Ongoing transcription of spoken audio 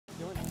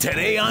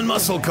Today on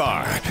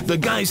MuscleCar, the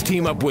guys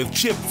team up with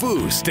Chip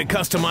Foose to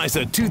customize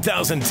a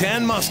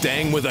 2010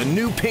 Mustang with a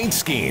new paint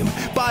scheme,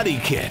 body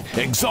kit,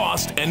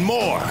 exhaust, and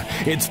more.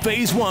 It's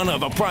phase one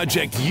of a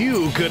project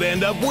you could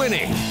end up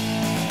winning.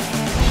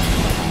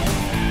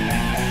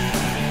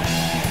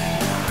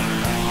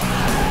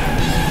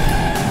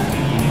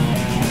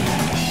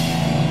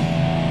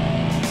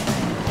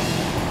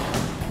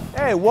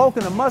 Hey,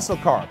 welcome to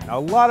MuscleCar. Now, a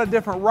lot of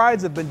different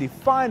rides have been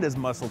defined as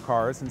muscle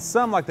cars, and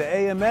some, like the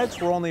AMX,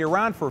 were only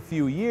around for a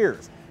few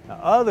years. Now,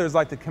 others,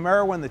 like the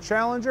Camaro and the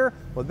Challenger,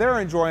 well,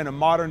 they're enjoying a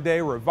modern-day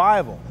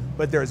revival.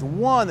 But there's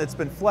one that's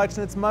been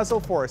flexing its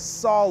muscle for a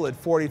solid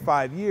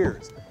 45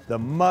 years, the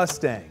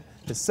Mustang.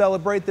 To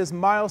celebrate this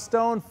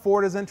milestone,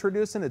 Ford is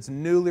introducing its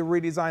newly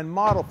redesigned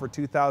model for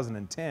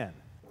 2010.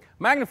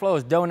 Magnaflow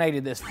has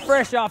donated this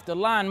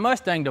fresh-off-the-line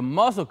Mustang to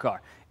MuscleCar.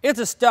 It's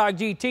a stock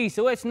GT,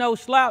 so it's no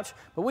slouch,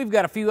 but we've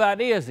got a few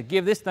ideas to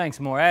give this thing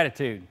some more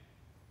attitude.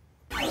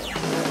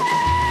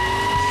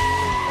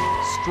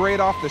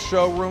 Straight off the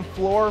showroom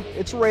floor,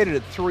 it's rated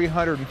at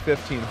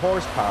 315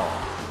 horsepower.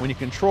 When you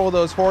control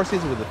those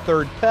horses with a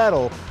third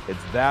pedal, it's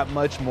that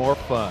much more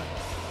fun.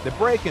 The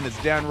braking is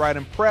downright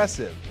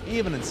impressive,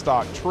 even in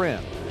stock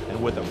trim.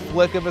 And with a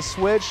flick of a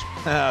switch,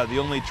 the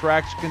only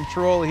traction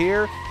control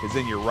here is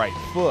in your right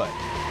foot.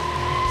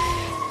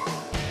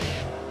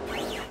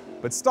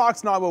 But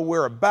stock's not what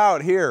we're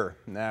about here.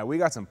 Nah, we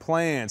got some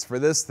plans for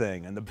this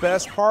thing, and the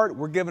best part,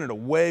 we're giving it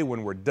away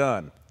when we're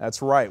done.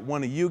 That's right,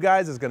 one of you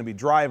guys is going to be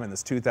driving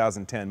this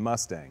 2010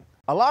 Mustang.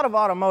 A lot of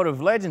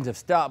automotive legends have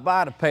stopped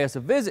by to pay us a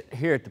visit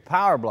here at the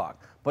Power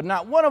Block, but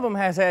not one of them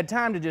has had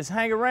time to just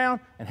hang around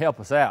and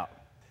help us out.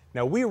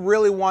 Now, we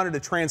really wanted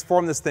to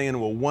transform this thing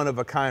into a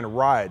one-of-a-kind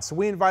ride, so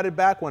we invited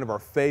back one of our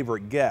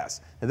favorite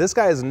guests. Now, this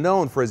guy is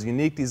known for his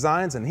unique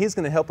designs, and he's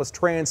going to help us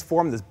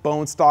transform this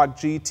bone stock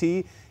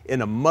GT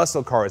into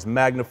MuscleCar's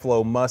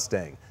Magnaflow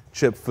Mustang.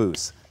 Chip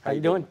Foose. How you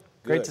doing?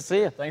 Great to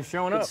see you. Thanks for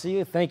showing up. Good to see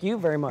you. Thank you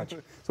very much.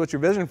 So what's your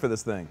vision for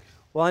this thing?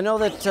 Well, I know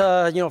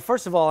that,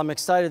 first of all, I'm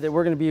excited that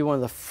we're going to be one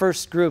of the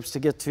first groups to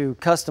get to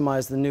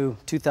customize the new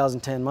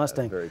 2010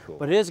 Mustang. That's very cool.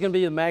 But it is going to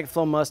be the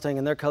Magnaflow Mustang,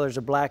 and their colors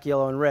are black,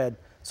 yellow, and red.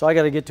 So I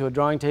got to get to a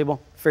drawing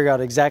table, figure out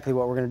exactly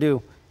what we're going to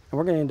do, and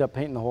we're going to end up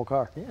painting the whole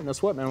car. Yeah, no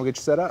sweat, man. We'll get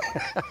you set up.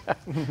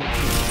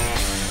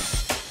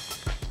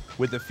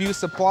 With a few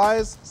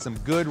supplies, some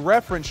good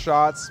reference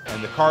shots,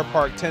 and the car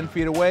parked 10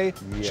 feet away,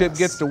 yes, Chip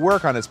gets to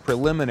work on his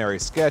preliminary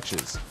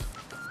sketches.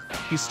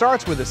 He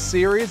starts with a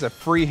series of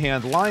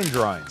freehand line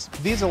drawings.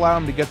 These allow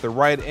him to get the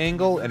right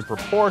angle and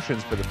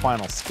proportions for the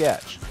final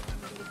sketch.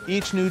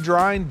 Each new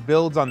drawing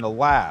builds on the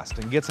last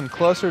and gets him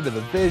closer to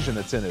the vision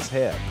that's in his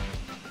head.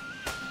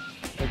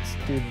 Let's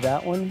do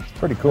that one. It's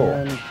pretty cool.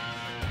 And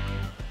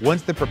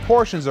once the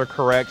proportions are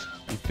correct,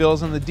 he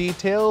fills in the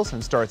details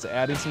and starts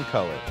adding some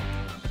color.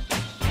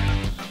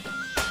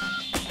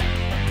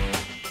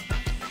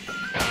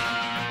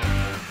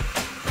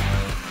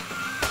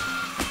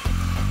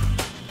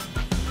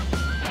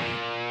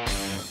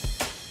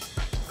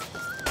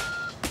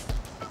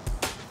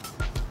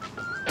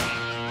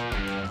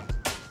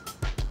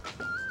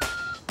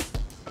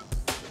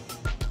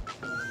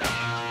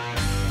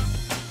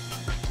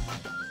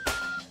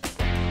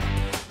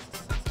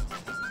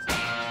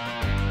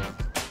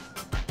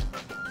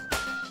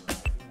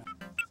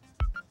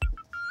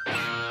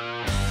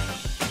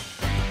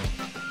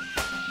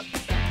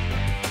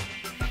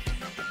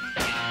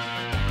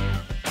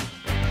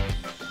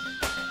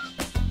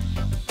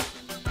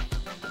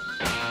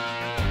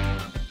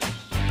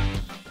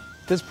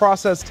 This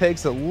process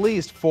takes at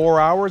least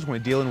 4 hours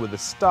when dealing with a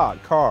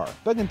stock car,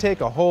 but can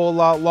take a whole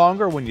lot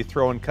longer when you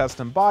throw in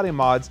custom body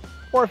mods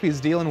or if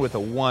he's dealing with a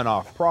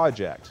one-off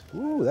project.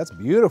 Ooh, that's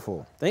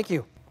beautiful. thank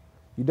you.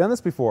 You done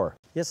this before?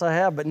 Yes, I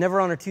have, but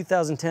never on a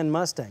 2010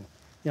 Mustang.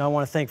 I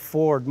want to thank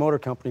Ford Motor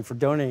Company for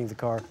donating the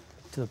car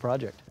to the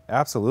project.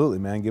 Absolutely,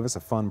 man. Give us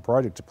a fun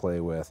project to play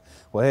with.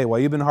 Well, hey, while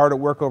you've been hard at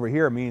work over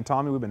here, me and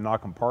Tommy, we've been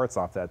knocking parts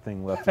off that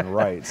thing left and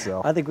right.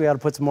 So I think we ought to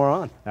put some more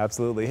on.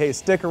 Absolutely. Hey,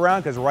 stick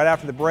around because right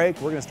after the break,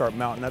 we're going to start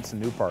mounting up some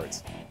new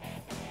parts.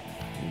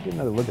 Get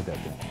another look at that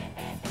thing.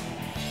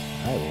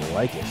 I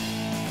like it.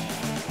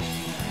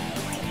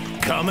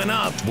 Coming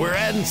up, we're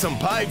adding some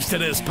pipes to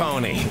this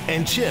pony,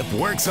 and Chip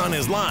works on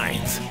his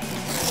lines.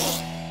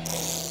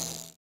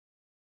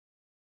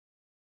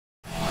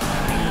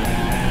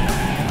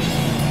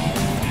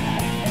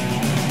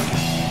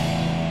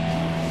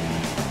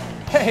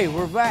 Hey,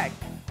 we're back.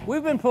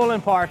 We've been pulling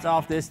parts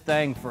off this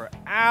thing for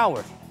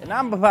hours, and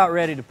I'm about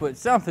ready to put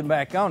something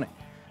back on it.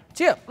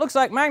 Chip, looks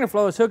like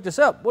Magnaflow has hooked us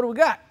up. What do we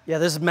got? Yeah,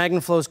 this is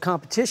Magnaflow's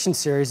competition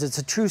series. It's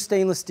a true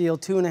stainless steel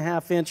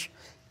 2.5-inch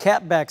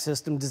catback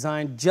system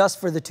designed just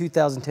for the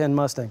 2010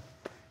 Mustang.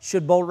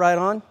 Should bolt right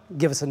on,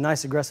 give us a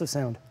nice aggressive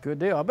sound. Good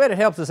deal. I bet it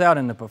helps us out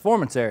in the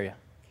performance area.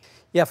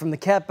 Yeah, from the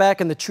catback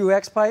and the True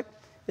X pipe,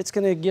 it's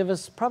going to give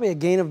us probably a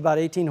gain of about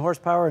 18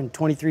 horsepower and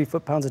 23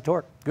 foot-pounds of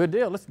torque. Good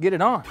deal. Let's get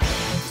it on.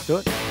 Let's do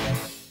it.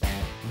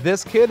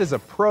 This kit is a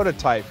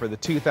prototype for the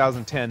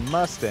 2010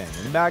 Mustang,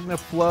 and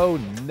Magnaflow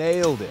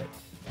nailed it.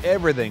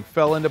 everything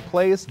fell into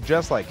place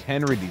just like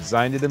Henry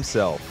designed it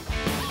himself.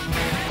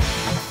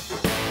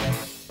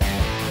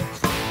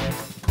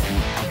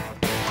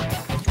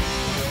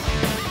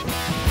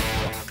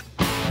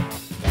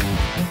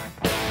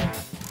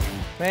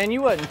 Man,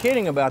 you wasn't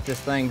kidding about this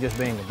thing just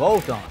being a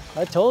bolt-on.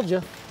 I told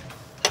you.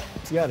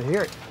 You gotta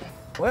hear it.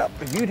 Well,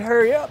 if you'd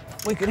hurry up,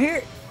 we could hear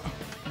it.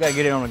 We gotta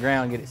get it on the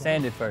ground and get it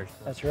sanded first.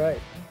 That's right.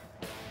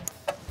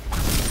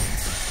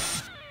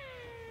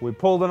 We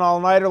pulled an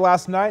all-nighter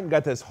last night and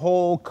got this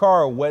whole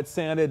car wet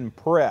sanded and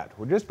prepped.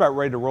 We're just about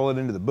ready to roll it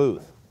into the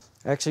booth.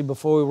 Actually,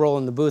 before we roll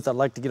in the booth, I'd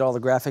like to get all the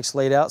graphics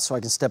laid out so I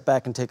can step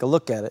back and take a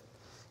look at it.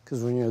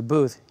 Because when you're in the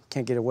booth, you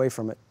can't get away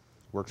from it.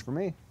 Works for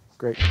me.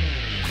 Great.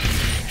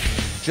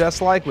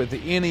 Just like with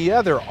any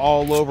other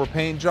all-over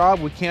paint job,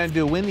 we can't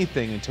do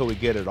anything until we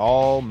get it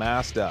all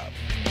masked up.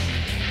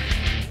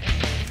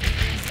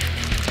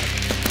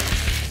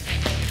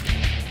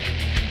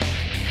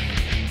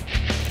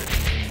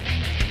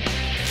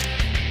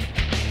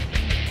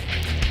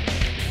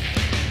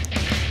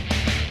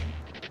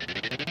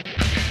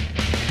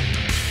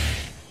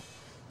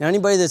 Now,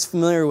 anybody that's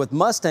familiar with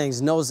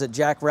Mustangs knows that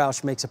Jack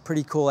Roush makes a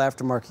pretty cool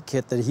aftermarket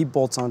kit that he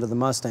bolts onto the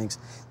Mustangs.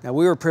 Now,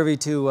 we were privy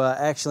to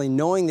actually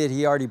knowing that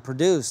he already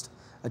produced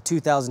a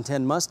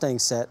 2010 Mustang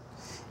set,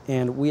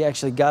 and we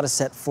actually got a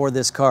set for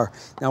this car.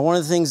 Now, one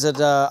of the things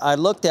that I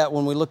looked at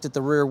when we looked at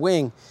the rear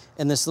wing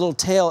and this little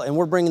tail, and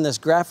we're bringing this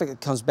graphic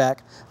that comes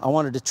back, I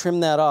wanted to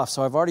trim that off.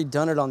 So I've already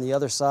done it on the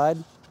other side,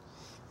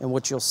 and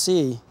what you'll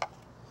see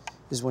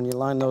is when you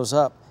line those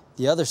up,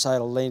 the other side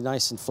will lay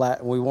nice and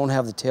flat, and we won't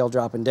have the tail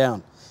dropping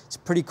down. It's a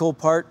pretty cool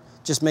part,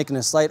 just making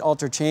a slight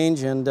alter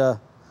change, and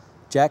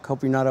Jack,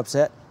 hope you're not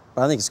upset,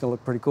 but I think it's gonna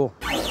look pretty cool.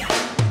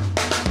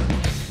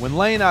 When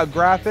laying out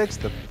graphics,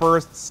 the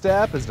first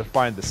step is to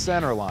find the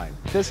center line.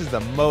 This is the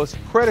most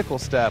critical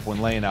step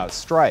when laying out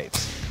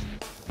stripes.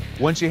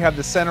 Once you have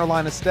the center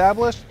line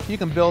established, you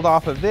can build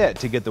off of it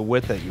to get the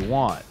width that you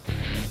want.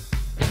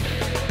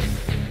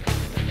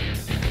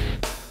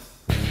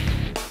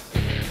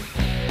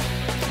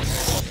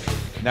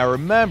 Now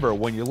remember,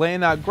 when you're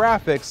laying out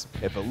graphics,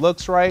 if it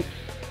looks right,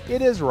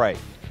 it is right.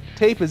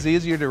 Tape is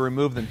easier to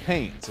remove than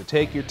paint, so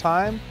take your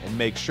time and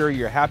make sure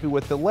you're happy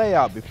with the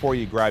layout before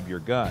you grab your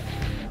gun.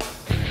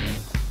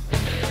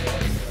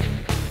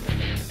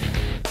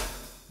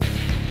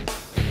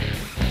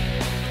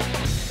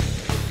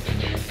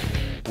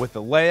 With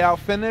the layout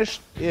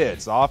finished,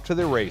 it's off to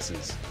the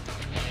races.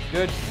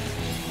 Good.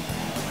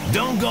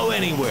 Don't go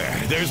anywhere.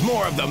 There's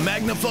more of the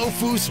Magnaflow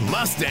Foose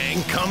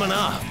Mustang coming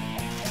up.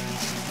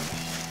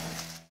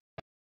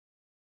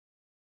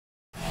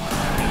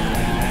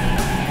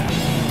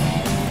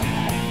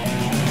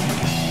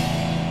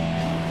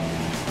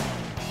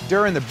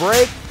 During the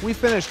break, we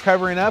finished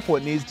covering up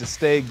what needs to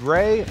stay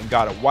gray and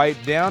got it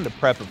wiped down to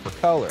prep it for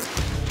color.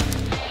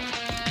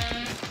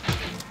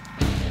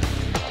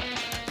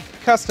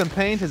 Custom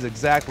paint is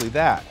exactly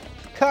that,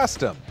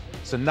 custom,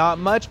 so not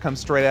much comes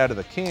straight out of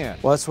the can.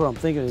 Well, that's what I'm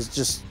thinking, is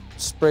just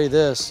spray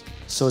this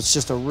so it's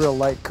just a real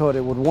light coat.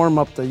 It would warm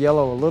up the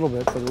yellow a little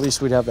bit, but at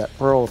least we'd have that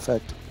pearl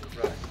effect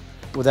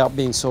without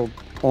being so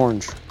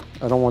orange.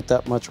 I don't want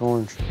that much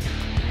orange.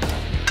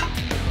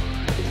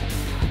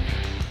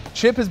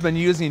 Chip has been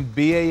using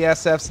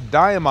BASF's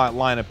Diamond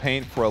line of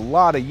paint for a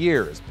lot of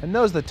years and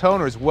knows the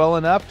toners well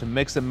enough to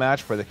mix and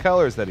match for the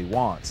colors that he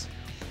wants.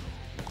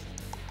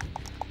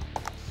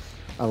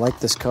 I like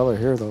this color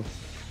here though.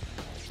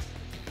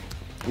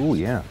 Ooh,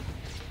 yeah.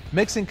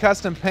 Mixing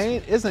custom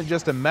paint isn't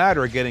just a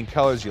matter of getting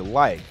colors you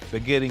like,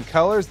 but getting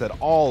colors that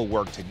all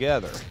work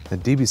together. The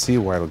DBC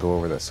white will go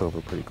over that silver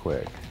pretty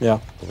quick. Yeah.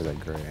 Over that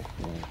gray.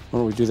 Yeah. Why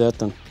don't we do that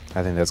then?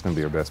 I think that's going to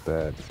be our best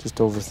bet.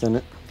 Just over thin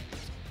it.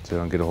 So we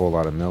don't get a whole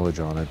lot of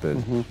millage on it, but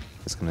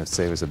it's going to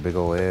save us a big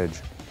old edge.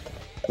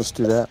 Let's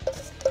do that.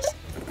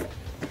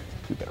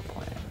 We better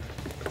plan.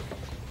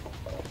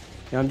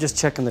 Yeah, I'm just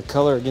checking the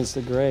color against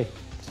the gray.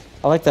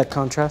 I like that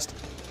contrast.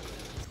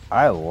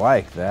 I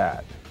like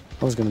that.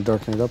 I was gonna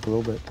darken it up a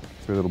little bit.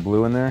 Throw a little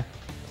blue in there?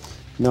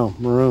 No,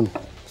 maroon.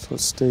 So it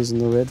stays in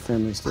the red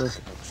family still.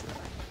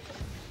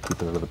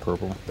 Keep it out of the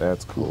purple.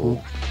 That's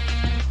cool.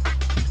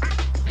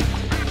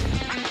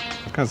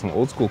 Kind of some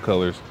old school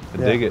colors. I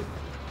dig it.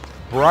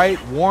 Bright,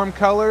 warm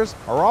colors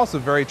are also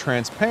very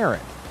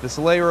transparent. This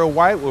layer of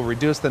white will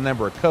reduce the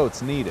number of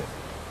coats needed.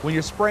 When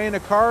you're spraying a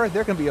car,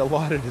 there can be a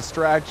lot of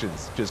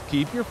distractions. Just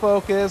keep your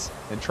focus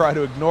and try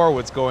to ignore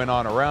what's going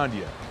on around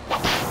you.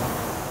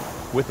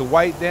 With the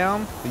white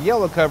down, the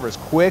yellow cover is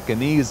quick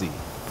and easy.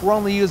 We're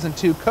only using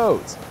 2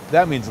 coats.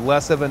 That means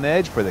less of an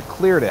edge for the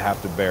clear to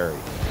have to bury.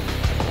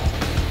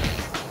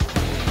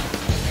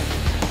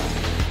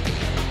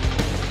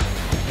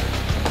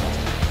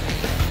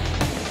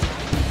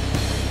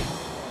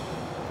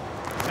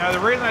 Now the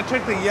reason I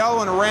took the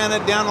yellow and ran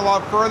it down a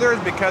lot further is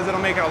because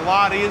it'll make it a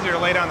lot easier to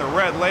lay down the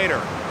red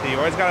later. So you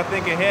always got to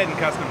think ahead in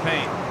custom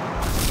paint.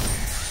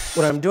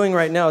 What I'm doing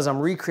right now is I'm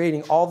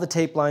recreating all the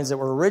tape lines that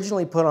were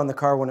originally put on the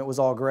car when it was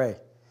all gray.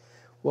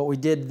 What we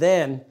did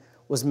then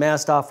was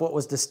masked off what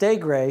was to stay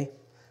gray,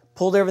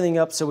 pulled everything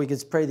up so we could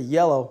spray the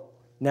yellow,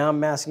 Now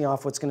I'm masking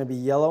off what's going to be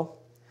yellow.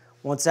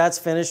 Once that's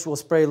finished, we'll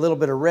spray a little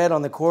bit of red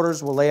on the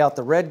quarters. We'll lay out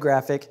the red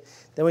graphic.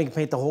 Then we can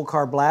paint the whole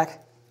car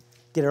black.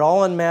 Get it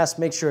all unmasked,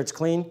 make sure it's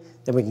clean.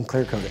 Then we can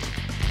clear coat it.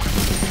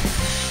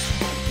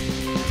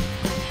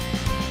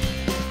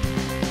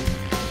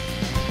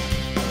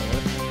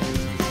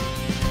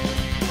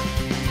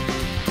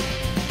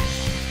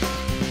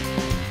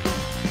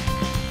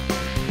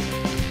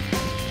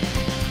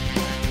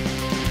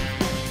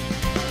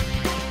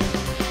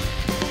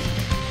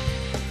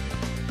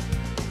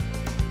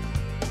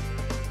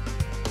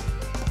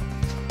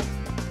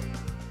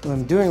 What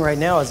I'm doing right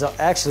now is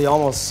actually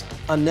almost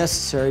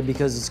unnecessary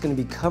because it's going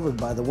to be covered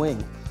by the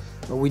wing.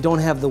 But we don't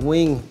have the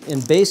wing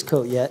in base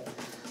coat yet,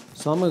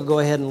 so I'm going to go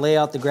ahead and lay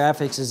out the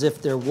graphics as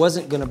if there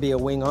wasn't going to be a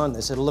wing on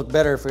this. It'll look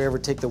better if we ever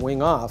take the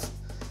wing off.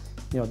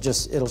 You know,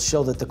 just it'll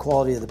show that the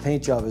quality of the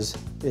paint job is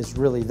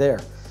really there.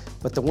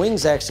 But the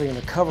wing's actually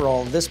going to cover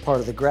all of this part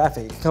of the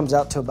graphic. It comes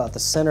out to about the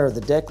center of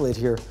the deck lid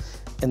here,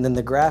 and then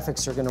the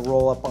graphics are going to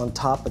roll up on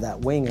top of that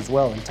wing as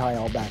well and tie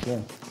all back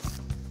in.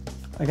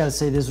 I gotta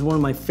say, this is one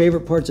of my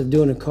favorite parts of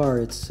doing a car.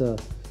 It's, you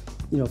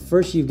know,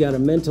 first you've got a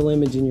mental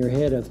image in your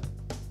head of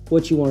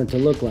what you want it to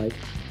look like.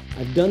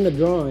 I've done the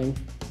drawing,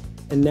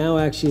 and now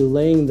actually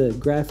laying the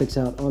graphics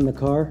out on the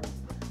car.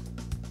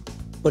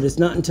 But it's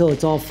not until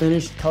it's all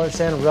finished, color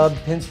sand, rubbed,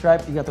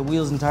 pinstriped, you got the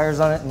wheels and tires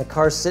on it, and the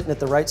car's sitting at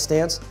the right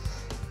stance.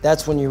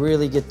 That's when you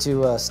really get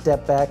to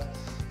step back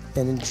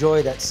and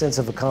enjoy that sense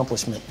of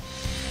accomplishment.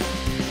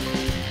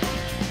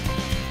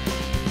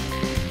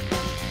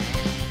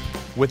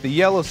 With the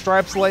yellow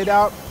stripes laid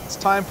out, it's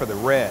time for the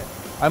red.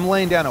 I'm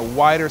laying down a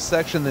wider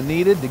section than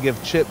needed to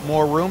give Chip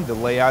more room to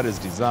lay out his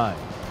design.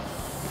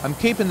 I'm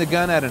keeping the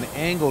gun at an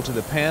angle to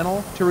the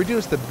panel to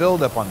reduce the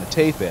buildup on the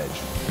tape edge.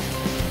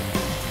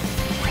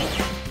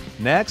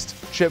 Next,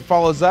 Chip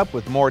follows up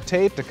with more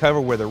tape to cover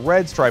where the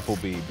red stripe will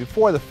be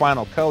before the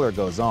final color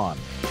goes on.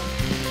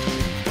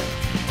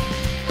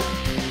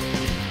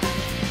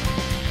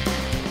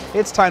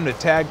 It's time to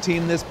tag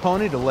team this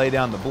pony to lay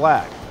down the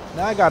black.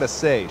 Now I gotta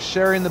say,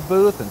 sharing the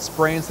booth and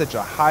spraying such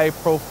a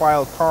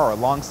high-profile car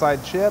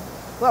alongside Chip,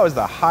 well, that was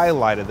the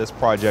highlight of this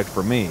project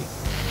for me.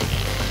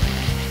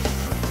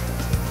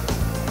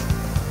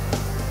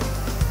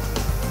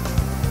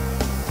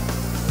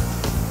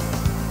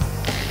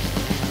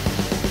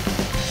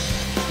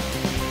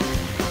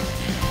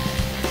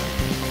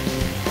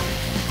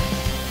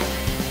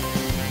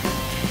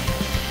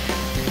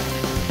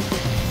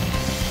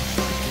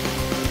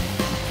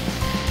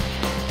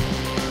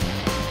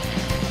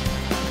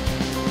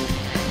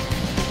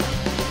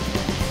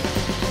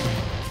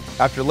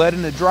 After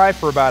letting it dry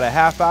for about a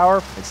half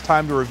hour, it's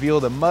time to reveal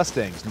the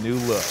Mustang's new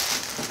look.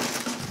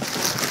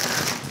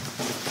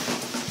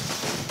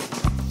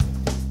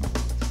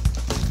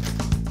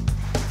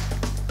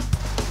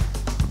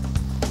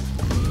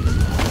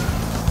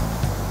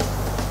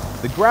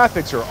 The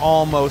graphics are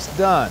almost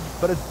done,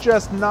 but it's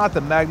just not the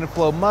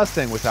Magnaflow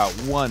Mustang without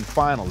one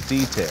final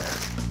detail.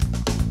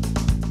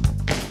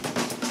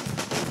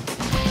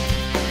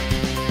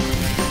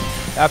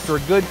 After a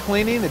good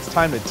cleaning, it's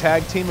time to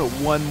tag team it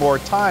one more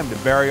time to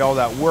bury all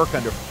that work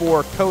under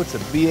 4 coats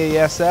of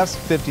BASF's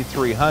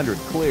 5300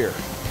 clear.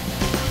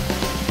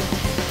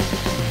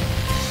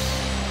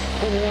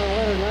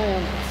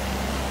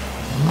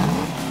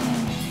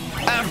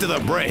 After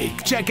the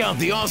break, check out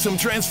the awesome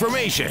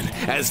transformation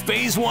as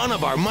phase 1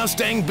 of our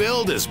Mustang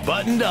build is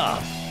buttoned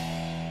up.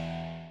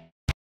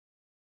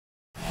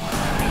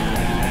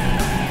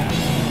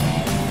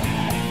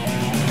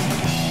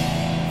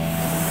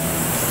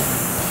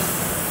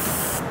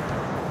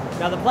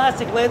 Now the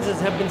plastic lenses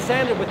have been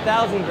sanded with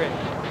 1000 grit.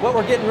 What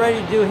we're getting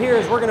ready to do here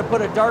is we're going to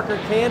put a darker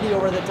candy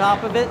over the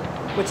top of it,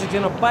 which is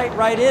going to bite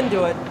right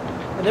into it,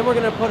 and then we're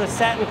going to put a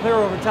satin clear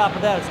over top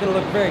of that. It's going to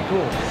look very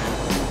cool.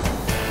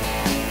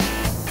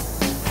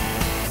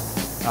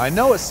 I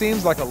know it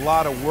seems like a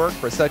lot of work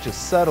for such a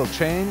subtle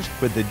change,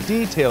 but the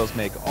details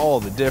make all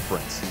the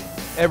difference.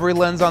 Every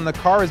lens on the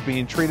car is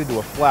being treated to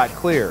a flat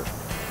clear,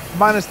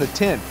 minus the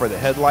tint for the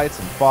headlights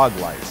and fog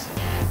lights.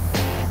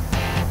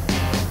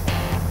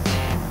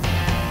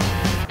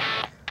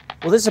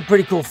 Well, this is a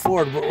pretty cool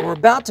Ford, but we're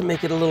about to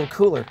make it a little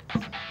cooler.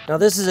 Now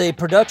this is a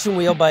production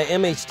wheel by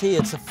MHT.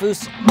 It's a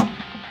Foose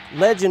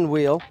Legend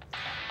wheel.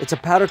 It's a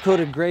powder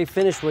coated gray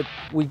finish, which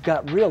we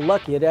got real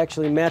lucky. It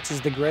actually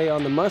matches the gray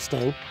on the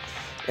Mustang,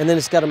 and then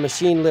it's got a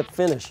machine lip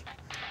finish.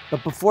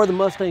 But before the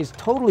Mustang is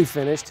totally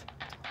finished,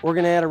 we're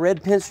gonna add a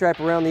red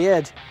pinstripe around the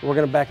edge, and we're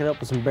gonna back it up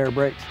with some bare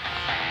brakes.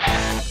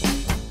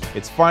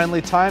 It's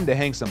finally time to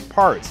hang some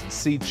parts and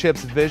see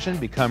Chip's vision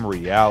become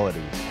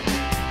reality.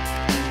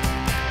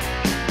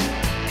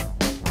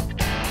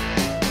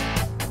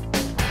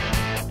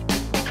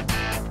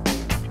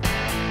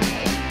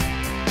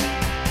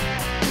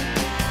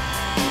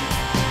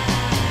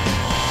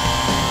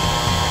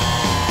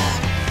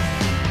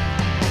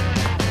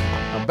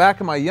 Back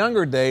in my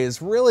younger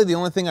days, really the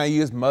only thing I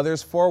used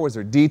mothers for was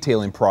their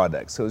detailing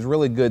products, so it was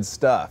really good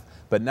stuff.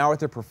 But now with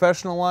their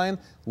professional line,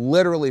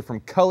 literally from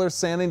color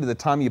sanding to the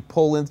time you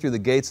pull in through the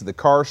gates of the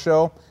car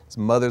show, it's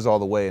mothers all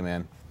the way,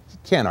 man. You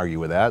can't argue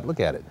with that. Look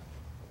at it.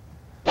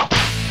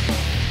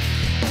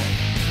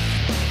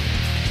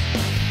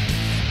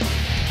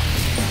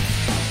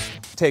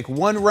 Take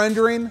one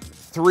rendering,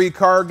 3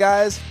 car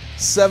guys,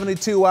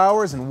 72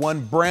 hours, and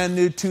one brand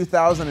new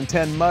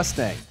 2010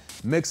 Mustang.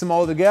 Mix them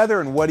all together,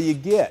 and what do you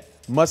get?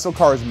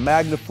 MuscleCar's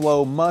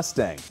Magnaflow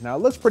Mustang. Now, it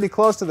looks pretty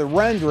close to the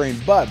rendering,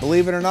 but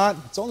believe it or not,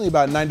 it's only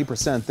about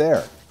 90%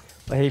 there.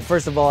 Well, hey,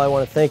 first of all, I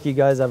want to thank you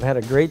guys. I've had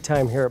a great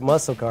time here at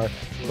MuscleCar,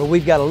 but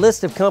we've got a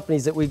list of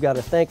companies that we've got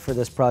to thank for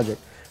this project.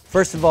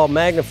 First of all,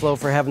 Magnaflow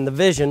for having the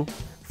vision,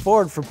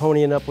 Ford for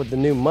ponying up with the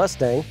new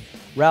Mustang,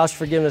 Roush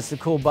for giving us the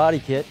cool body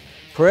kit,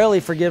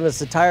 Pirelli for giving us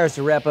the tires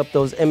to wrap up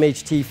those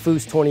MHT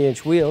Foose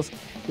 20-inch wheels.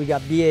 We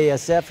got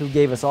BASF who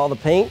gave us all the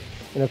paint,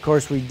 and of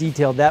course we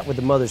detailed that with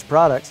the mother's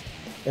products.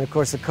 And of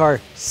course the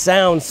car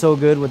sounds so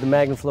good with the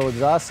Magnaflow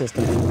exhaust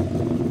system.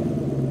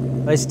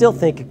 But I still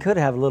think it could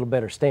have a little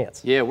better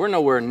stance. Yeah, we're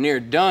nowhere near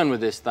done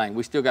with this thing.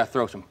 We still got to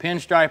throw some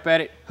pinstripe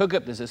at it, hook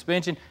up the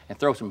suspension, and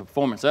throw some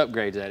performance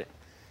upgrades at it.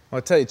 Well,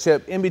 I'll tell you,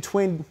 Chip, in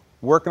between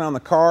working on the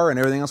car and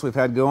everything else we've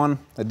had going,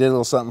 I did a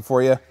little something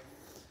for you.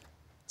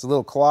 It's a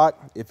little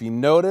clock. If you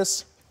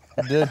notice,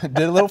 did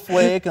a little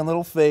flake and a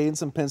little fade and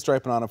some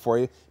pinstriping on it for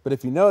you. But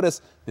if you notice,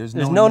 there's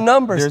no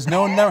numbers. There's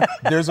no number.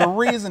 There's a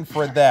reason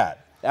for that.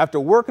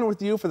 After working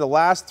with you for the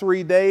last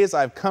 3 days,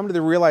 I've come to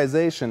the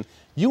realization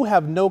you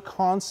have no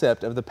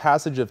concept of the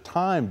passage of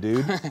time,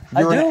 dude.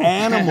 You're an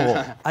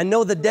animal. I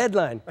know the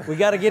deadline. We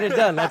got to get it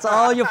done. That's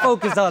all you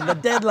focus on, the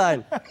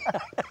deadline.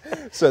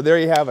 So there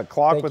you have it,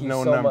 clock Thank with you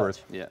no so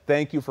numbers. Yeah.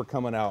 Thank you for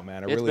coming out,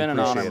 man. I It's really been an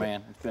appreciate honor, it.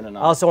 man. It's been an I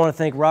honor. also want to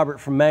thank Robert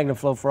from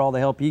Magnaflow for all the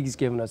help he's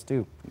given us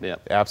too. Yeah.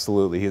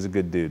 Absolutely, he's a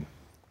good dude.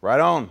 Right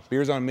on.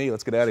 Beer's on me.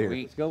 Let's get out of here.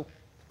 Sweet. Let's go.